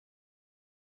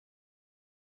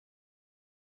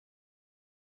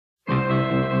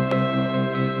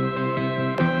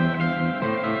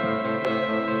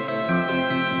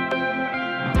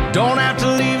Don't have to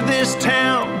leave this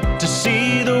town to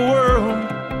see the world,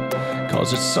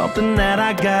 'cause it's something that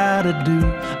I gotta do.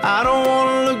 I don't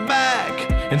wanna look back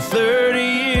in 30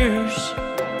 years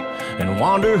and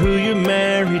wonder who you're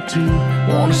married to.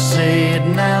 Wanna say it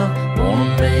now, wanna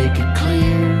make it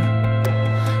clear,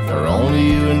 for only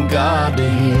you and God to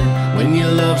hear. When you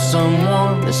love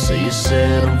someone, they say you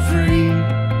set them free,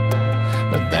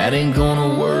 but that ain't gonna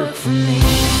work for me.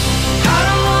 I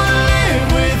don't wanna live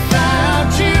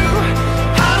without you.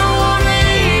 I don't wanna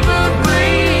even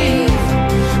breathe.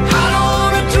 I don't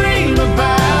wanna dream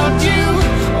about you.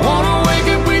 I wanna wake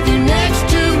up with you next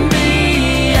to me.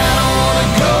 I don't wanna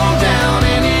go down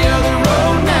any other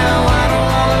road now. I don't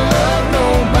wanna love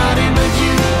nobody but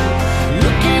you.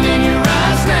 Looking in your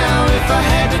eyes now, if I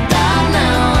had to die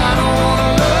now, I don't wanna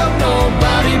love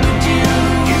nobody but you.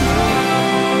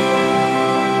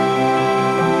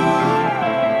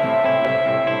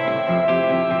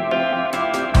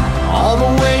 All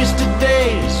the wasted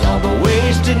days, all the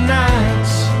wasted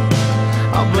nights,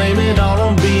 I'll blame it all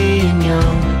on being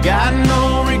young. Got no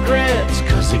regrets,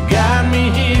 'cause it got me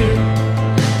here,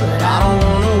 but I don't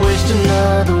wanna waste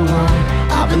another one.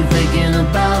 I've been thinking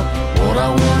about what I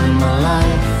want in my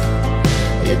life.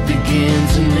 It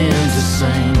begins and ends the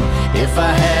same. If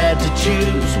I had to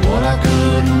choose what I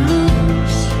couldn't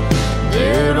lose,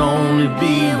 there'd only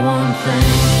be one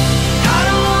thing. I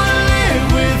don't wanna live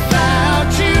without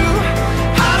you.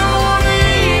 I don't wanna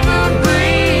even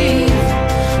breathe.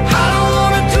 I don't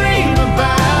wanna dream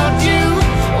about you.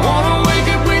 I wanna wake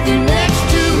up with you next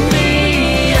to me.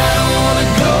 I don't wanna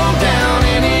go down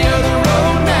any other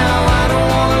road now. I don't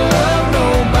wanna love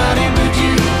nobody but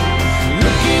you.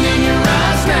 Looking in your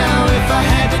eyes now, if I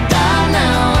had to die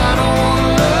now, I don't wanna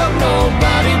love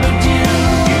nobody but you.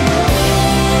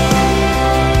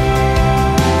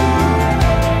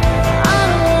 I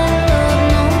don't wanna love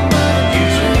nobody but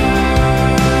you.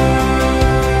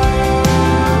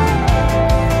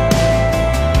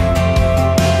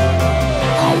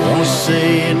 I wanna say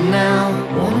it now,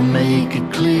 wanna make it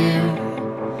clear,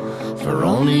 for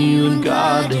only you and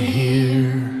God to hear.